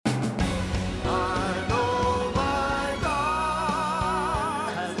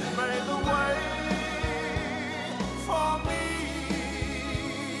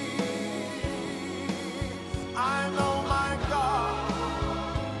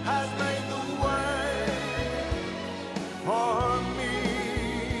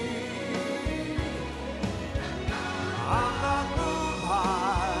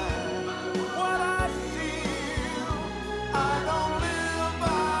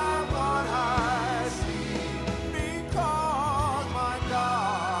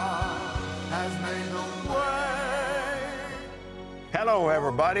Hello,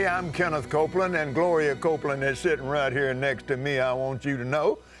 everybody. I'm Kenneth Copeland, and Gloria Copeland is sitting right here next to me. I want you to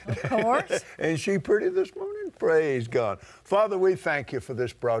know. Of course. Ain't she pretty this morning? Praise God. Father, we thank you for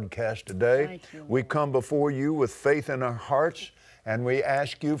this broadcast today. Thank you, Lord. We come before you with faith in our hearts, and we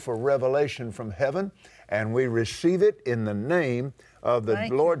ask you for revelation from heaven, and we receive it in the name of the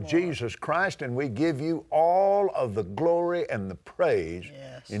Lord Jesus Christ, and we give you all of the glory and the praise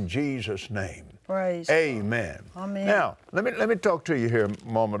in Jesus' name. Praise Amen. God. Amen. Now, let me talk to you here a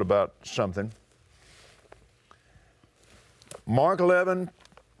moment about something. Mark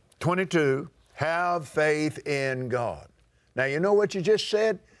 11:22, have faith in God. Now, you know what you just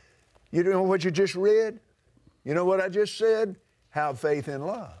said? You know what you just read? You know what I just said? Have faith in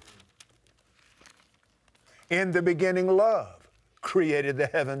love. In the beginning, love created the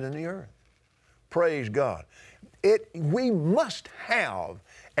heavens and the earth. Praise God. We must have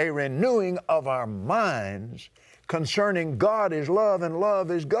a renewing of our minds concerning God is love and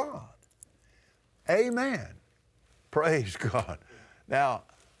love is God. Amen. Praise God. Now,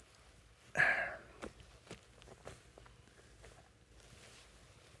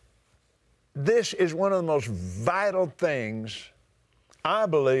 this is one of the most vital things, I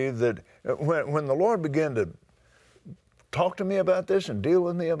believe, that when the Lord began to talk to me about this and deal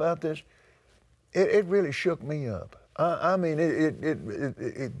with me about this, it really shook me up. I mean,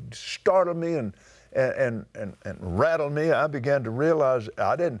 it startled me and rattled me. I began to realize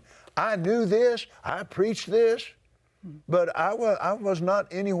I knew this, I preached this, but I was not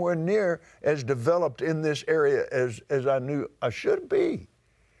anywhere near as developed in this area as I knew I should be.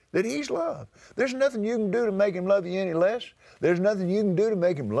 That He's love. There's nothing you can do to make Him love you any less. There's nothing you can do to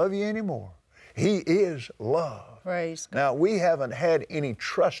make Him love you any more. He is love. Praise God. Now, we haven't had any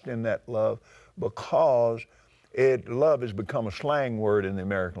trust in that love because love has become a slang word in the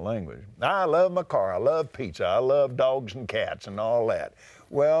American language. I love my car, I love pizza, I love dogs and cats and all that.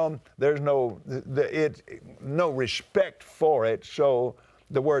 Well, there's no respect for it, so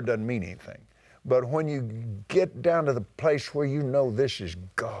the word doesn't mean anything. But when you get down to the place where you know this is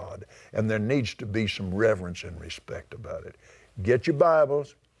God and there needs to be some reverence and respect about it, get your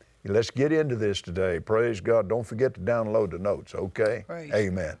Bibles. Let's get into this today. Praise God. Don't forget to download the notes, okay? Praise.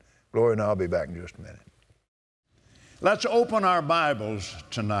 Amen. Gloria, and I'll be back in just a minute. Let's open our Bibles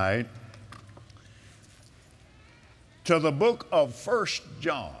tonight to the book of 1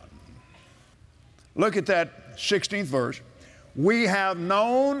 John. Look at that 16th verse. We have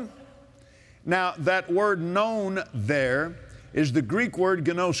known. Now, that word known there is the Greek word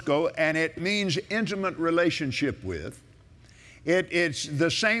gnosko, and it means intimate relationship with. It's the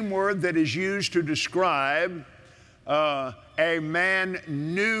same word that is used to describe a man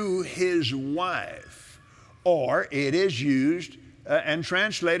knew his wife, or it is used and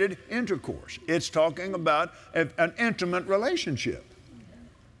translated intercourse. It's talking about an intimate relationship.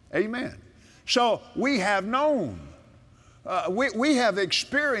 Amen. So we have known. We have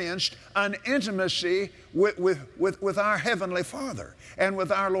experienced an intimacy with our Heavenly Father and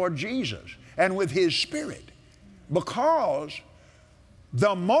with our Lord Jesus and with His Spirit, because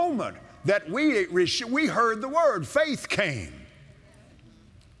the moment that we heard the word, faith came.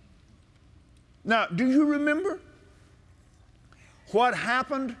 Now, do you remember what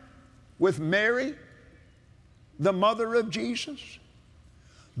happened with Mary, the mother of Jesus?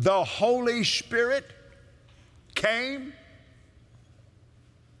 The Holy Spirit came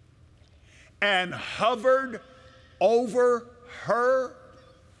and hovered over her.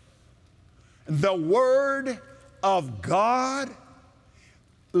 The Word of God,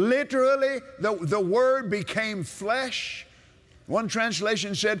 literally, the Word became flesh. One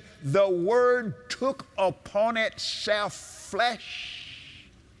translation said, the Word took upon itself flesh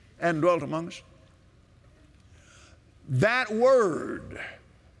and dwelt among us. That Word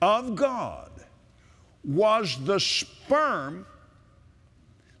of God was the sperm,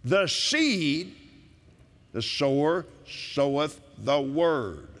 the seed. The sower soweth the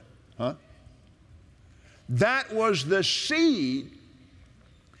word. That was the seed,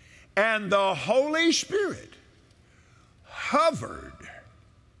 and the Holy Spirit hovered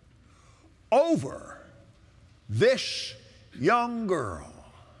over this young girl,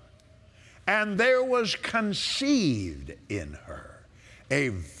 and there was conceived in her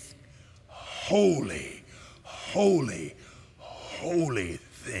a holy, holy, holy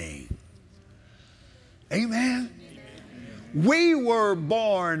thing. Amen? We were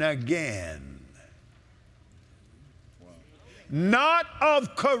born again, not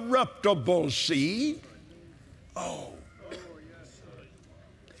of corruptible seed,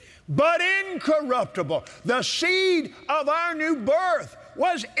 but incorruptible. The seed of our new birth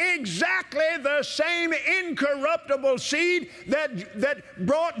was exactly the same incorruptible seed that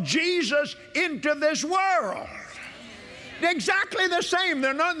brought Jesus into this world. Exactly the same.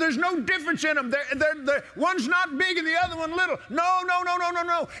 There's no difference in them. One's not big and the other one little.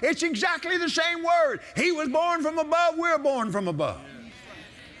 No. It's exactly the same word. He was born from above. We're born from above.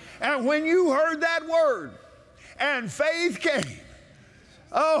 And when you heard that word and faith came,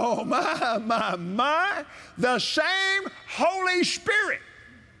 oh my, the same Holy Spirit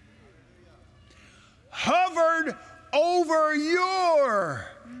hovered over your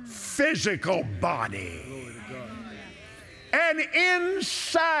physical body. And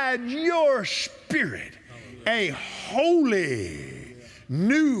inside your spirit, a holy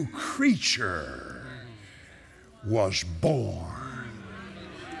new creature was born.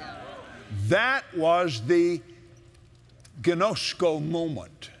 That was the gnosko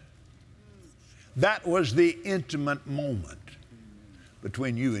moment. That was the intimate moment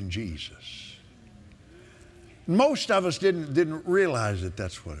between you and Jesus. Most of us didn't realize that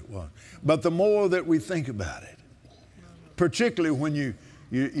that's what it was. But the more that we think about it, particularly when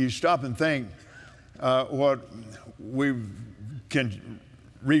you stop and think what we can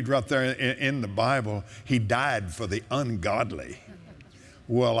read right there in the Bible, He died for the ungodly.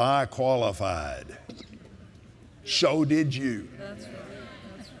 Well, I qualified. So did you. That's right.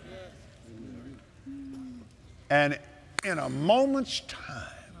 And in a moment's time,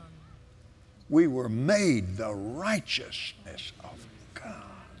 we were made the righteousness of God.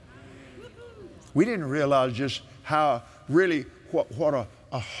 We didn't realize just how really what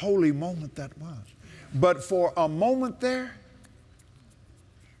a holy moment that was. But for a moment there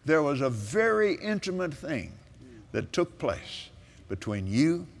was a very intimate thing that took place between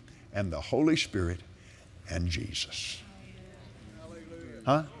you and the Holy Spirit and Jesus.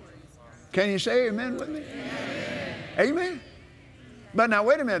 Huh? Can you say amen with me? Amen. But now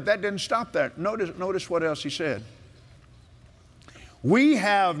wait a minute, that didn't stop there. Notice what else he said. We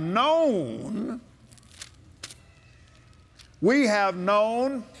have known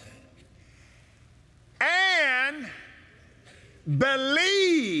and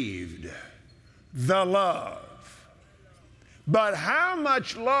believed the love. But how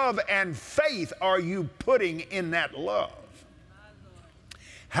much love and faith are you putting in that love?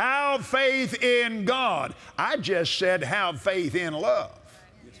 Have faith in God. I just said have faith in love.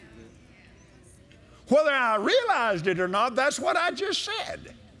 Whether I realized it or not, that's what I just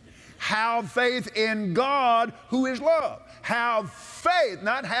said. Have faith in God who is love. Have faith,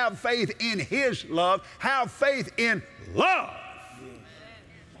 not have faith in His love, have faith in love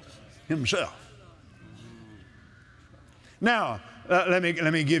Himself. Now, let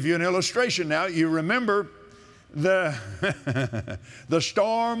me give you an illustration now. You remember the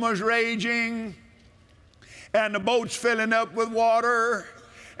storm was raging and the boat's filling up with water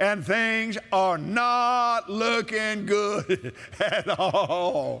and things are not looking good at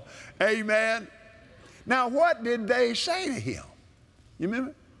all. Amen. Now, what did they say to him? You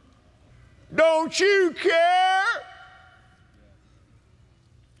remember? Don't you care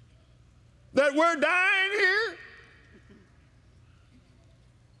that we're dying here?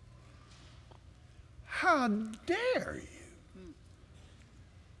 How dare you?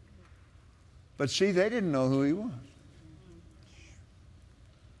 But see, they didn't know who he was.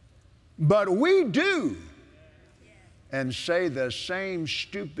 But we do and say the same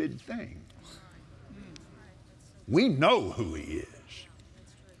stupid thing. We know who he is.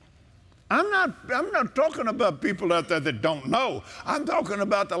 I'm not talking about people out there that don't know. I'm talking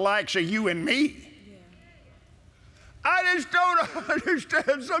about the likes of you and me. I just don't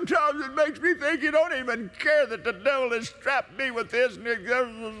understand. Sometimes it makes me think you don't even care that the devil has strapped me with this.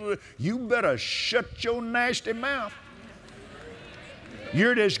 You better shut your nasty mouth.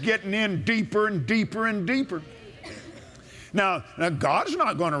 You're just getting in deeper and deeper and deeper. Now, God's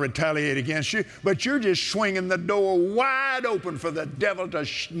not going to retaliate against you, but you're just swinging the door wide open for the devil to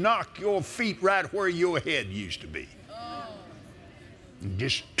knock your feet right where your head used to be. And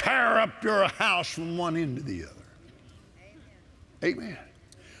just tear up your house from one end to the other. Amen.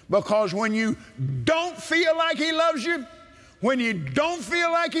 Because when you don't feel like he loves you, when you don't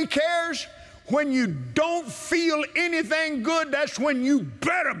feel like he cares, when you don't feel anything good, that's when you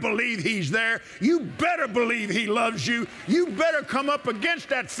better believe he's there. You better believe he loves you. You better come up against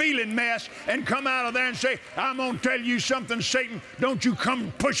that feeling mess and come out of there and say, I'm going to tell you something, Satan. Don't you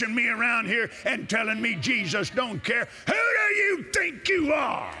come pushing me around here and telling me Jesus don't care. Who do you think you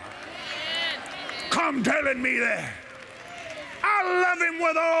are? Come telling me that. I love him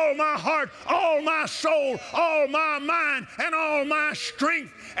with all my heart, all my soul, all my mind, and all my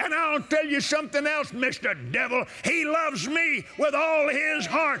strength. And I'll tell you something else, Mr. Devil. He loves me with all his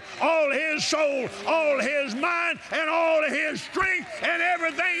heart, all his soul, all his mind, and all his strength. And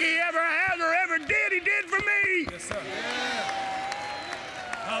everything he ever has or ever did, he did for me. Yes, sir. Yeah.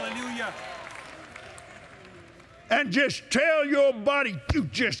 Hallelujah. And just tell your body, you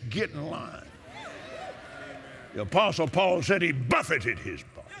just get in line. The Apostle Paul said he buffeted his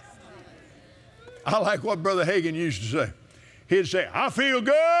body. I like what Brother Hagin used to say. He'd say, I feel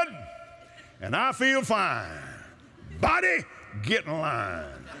good and I feel fine. Body, get in line.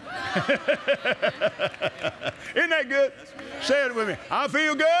 Isn't that good? Say it with me. I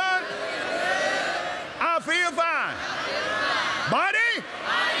feel good. I feel fine. Body,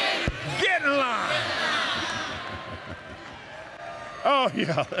 get in line. Oh,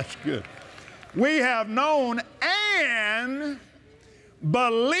 yeah, that's good. We have known and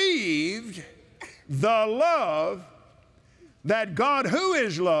believed the love that God, who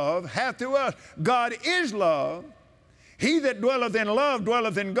is love, hath to us. God is love. He that dwelleth in love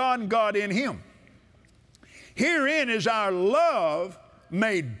dwelleth in God, and God in him. Herein is our love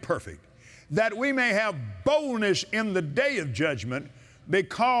made perfect, that we may have boldness in the day of judgment,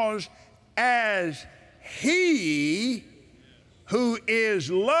 because as he who is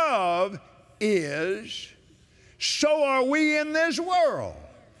love is, so are we in this world.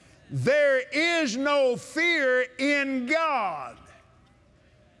 There is no fear in God.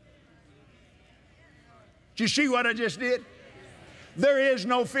 Did you see what I just did? There is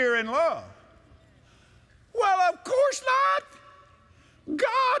no fear in love. Well, of course not.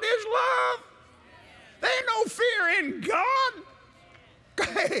 God is love. There ain't no fear in God.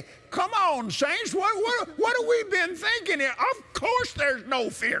 Hey, come on, saints. What have we been thinking here? Of course there's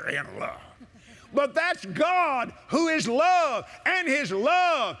no fear in love. But that's God who is love, and his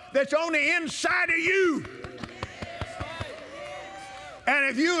love that's on the inside of you. And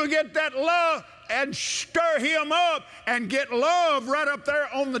if you will get that love and stir him up and get love right up there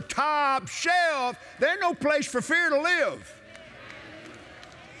on the top shelf, there's no place for fear to live.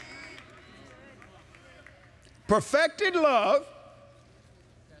 Perfected love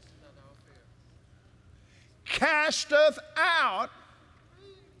casteth out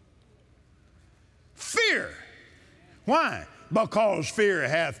fear. Why? Because fear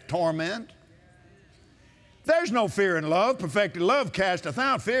hath torment. There's no fear in love. Perfected love casteth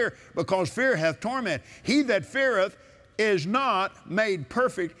out fear, because fear hath torment. He that feareth is not made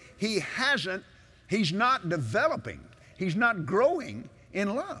perfect. He's not developing. He's not growing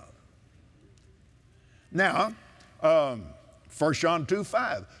in love. Now, 1 John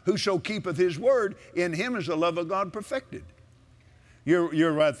 2:5, whoso keepeth his word, in him is the love of God perfected.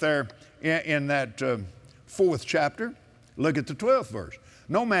 You're right there in that 4th chapter. Look at the 12th verse.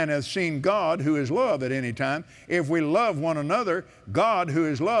 No man hath seen God, who is love, at any time. If we love one another, God, who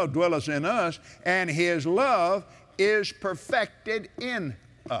is love, dwelleth in us, and his love is perfected in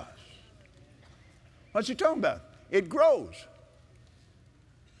us. What's he talking about? It grows.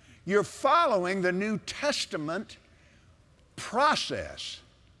 You're following the New Testament process.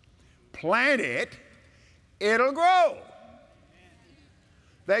 Plant it, it'll grow.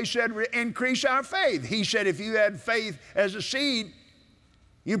 They said, increase our faith. He said, if you had faith as a seed,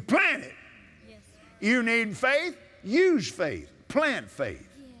 you plant it. Yes. You need faith, use faith. Plant faith.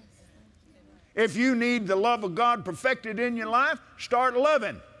 Yes. If you need the love of God perfected in your life, start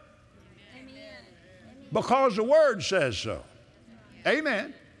loving. Amen. Because the Word says so.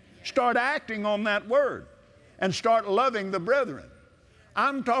 Amen. Start acting on that Word and start loving the brethren.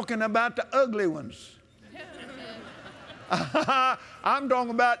 I'm talking about the ugly ones. I'm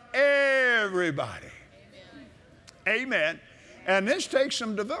talking about everybody. Amen. And this takes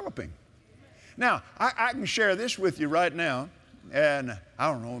some developing. Now, I can share this with you right now, and I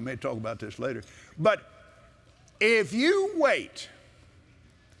don't know, we may talk about this later. But if you wait,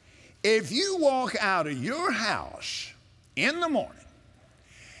 if you walk out of your house in the morning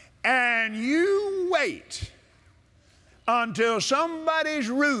and you wait until somebody's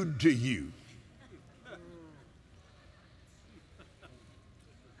rude to you,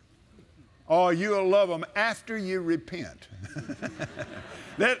 or you'll love them after you repent.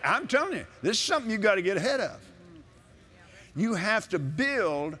 I'm telling you, this is something you've got to get ahead of. You have to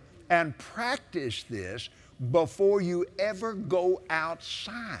build and practice this before you ever go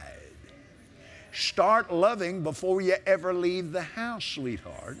outside. Start loving before you ever leave the house,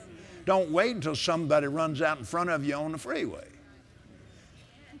 sweetheart. Don't wait until somebody runs out in front of you on the freeway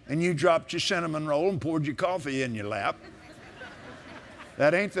and you dropped your cinnamon roll and poured your coffee in your lap.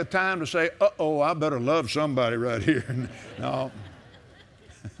 That ain't the time to say, uh-oh, I better love somebody right here. No.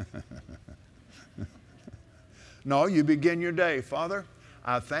 No, you begin your day. Father,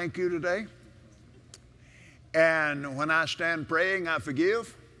 I thank you today. And when I stand praying, I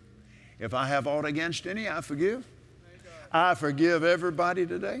forgive. If I have aught against any, I forgive. I forgive everybody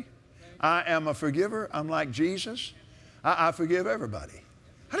today. I am a forgiver. I'm like Jesus. I forgive everybody.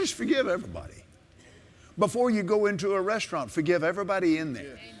 I just forgive everybody. Before you go into a restaurant, forgive everybody in there.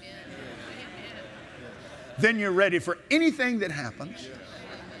 Amen. Then you're ready for anything that happens.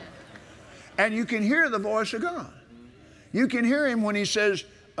 And you can hear the voice of God. You can hear him when he says,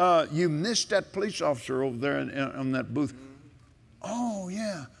 you missed that police officer over there on that booth. Oh,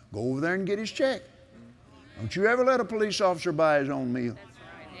 yeah. Go over there and get his check. Don't you ever let a police officer buy his own meal. That's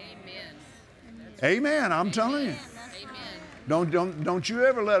right. Amen. Amen. I'm telling you. Amen. Don't you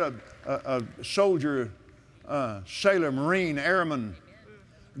ever let a soldier, sailor, marine, airman,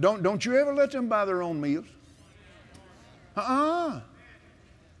 don't you ever let them buy their own meals.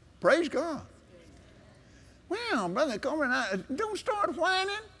 Praise God. Well, Brother Copeland, don't start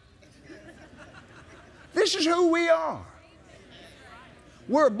whining. This is who we are.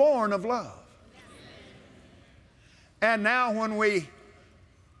 We're born of love. And now when we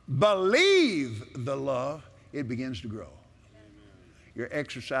believe the love, it begins to grow. You're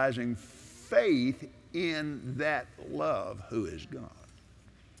exercising faith in that love who is God.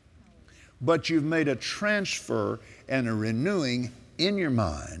 But you've made a transfer and a renewing in your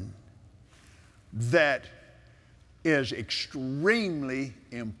mind that is extremely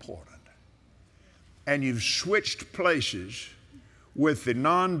important. And you've switched places with the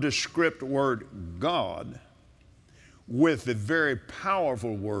nondescript word God with the very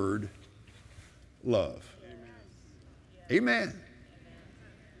powerful word love. Amen.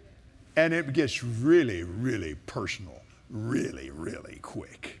 And it gets really, really personal, really, really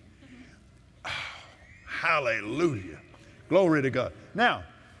quick. Oh, hallelujah. Glory to God. Now,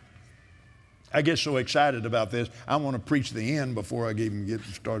 I get so excited about this, I want to preach the end before I even get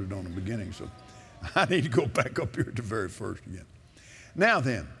started on the beginning. So I need to go back up here to the very first again. Now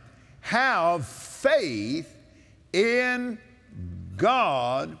then, have faith in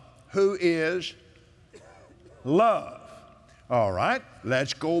God who is love. All right,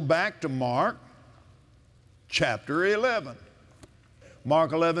 let's go back to Mark chapter 11.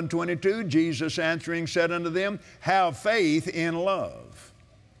 Mark 11:22, Jesus answering said unto them, have faith in love.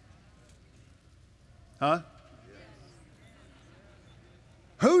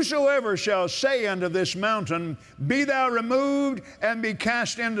 Whosoever shall say unto this mountain, be thou removed and be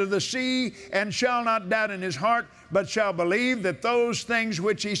cast into the sea, and shall not doubt in his heart, but shall believe that those things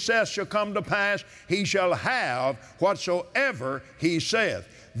which he saith shall come to pass, he shall have whatsoever he saith.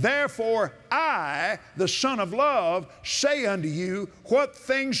 Therefore I, the Son of Love, say unto you, what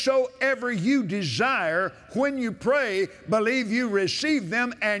things soever you desire, when you pray, believe you receive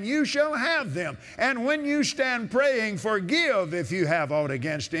them, and you shall have them. And when you stand praying, forgive if you have aught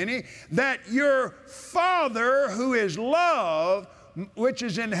against any, that your Father who is love, which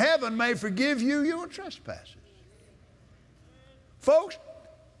is in heaven, may forgive you your trespasses. Folks,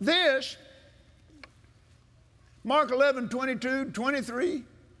 this, Mark 11:22-23,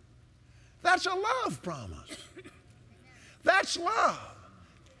 that's a love promise. That's love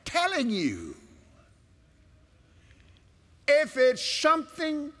telling you if it's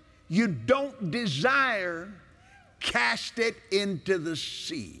something you don't desire, cast it into the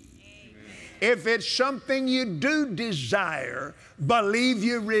sea. If it's something you do desire, believe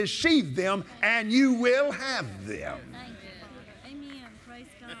you receive them and you will have them. Amen. Praise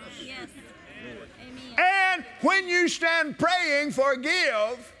God. Yes. Amen. And when you stand praying,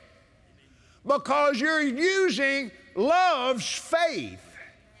 forgive, because you're using love's faith.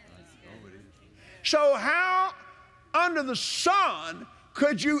 So how under the sun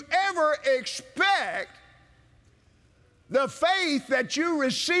could you ever expect the faith that you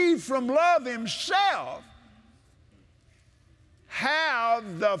receive from love himself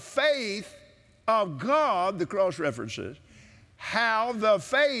have the faith of God, the cross references, have the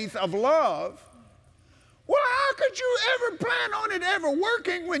faith of love? Well, how could you ever plan on it ever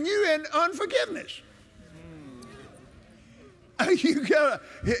working when you're in unforgiveness? You got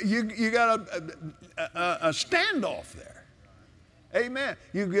a standoff there. Amen.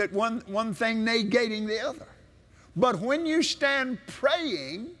 You get one thing negating the other. But when you stand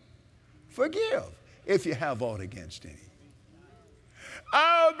praying, forgive if you have aught against any.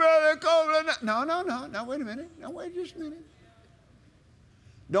 Oh, Brother Copeland. No, wait a minute. No, wait just a minute.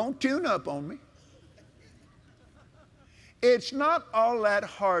 Don't tune up on me. It's not all that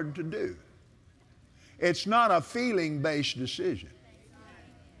hard to do. It's not a feeling-based decision.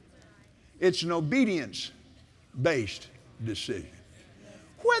 It's an obedience-based decision,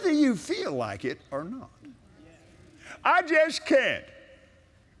 whether you feel like it or not. I just can't.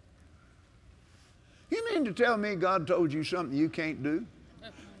 You mean to tell me God told you something you can't do?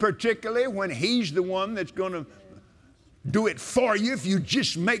 Particularly when He's the one that's going to do it for you if you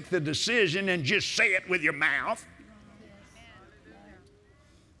just make the decision and just say it with your mouth.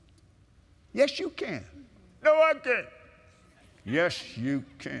 Yes, you can. No, I can't. Yes, you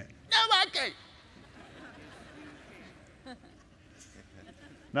can. No, I can't.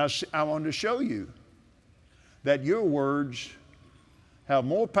 Now, I want to show you that your words have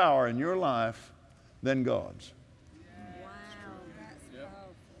more power in your life than God's.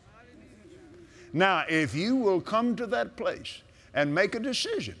 Now, if you will come to that place and make a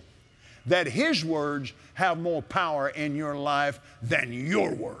decision that His words have more power in your life than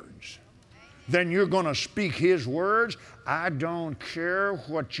your words, then you're going to speak His words. I don't care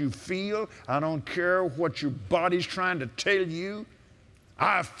what you feel. I don't care what your body's trying to tell you.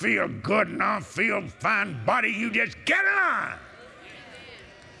 I feel good and I feel fine. Body, you just get in line.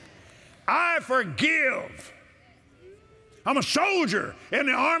 I forgive. I'm a soldier in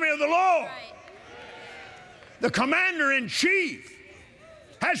the army of the Lord. The commander-in-chief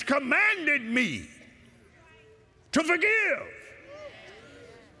has commanded me to forgive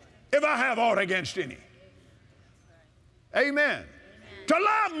if I have aught against any. Amen. To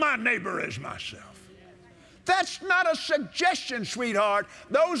love my neighbor as myself. That's not a suggestion, sweetheart.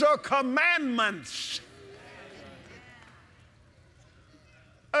 Those are commandments.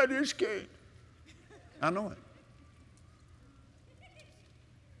 I just can't. I know it.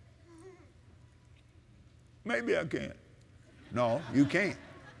 Maybe I can. No, you can't.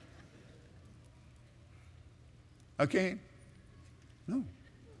 I can't. No.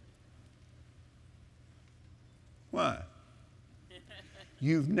 Why?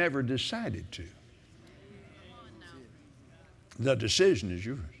 You've never decided to. The decision is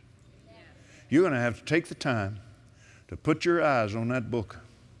yours. You're going to have to take the time to put your eyes on that book.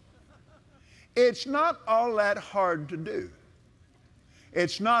 It's not all that hard to do.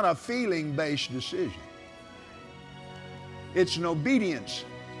 It's not a feeling-based decision. It's an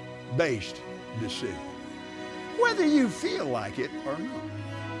obedience-based decision, whether you feel like it or not.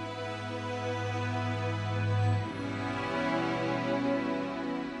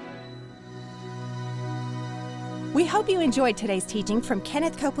 We hope you enjoyed today's teaching from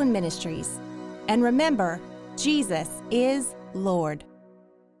Kenneth Copeland Ministries. And remember, Jesus is Lord.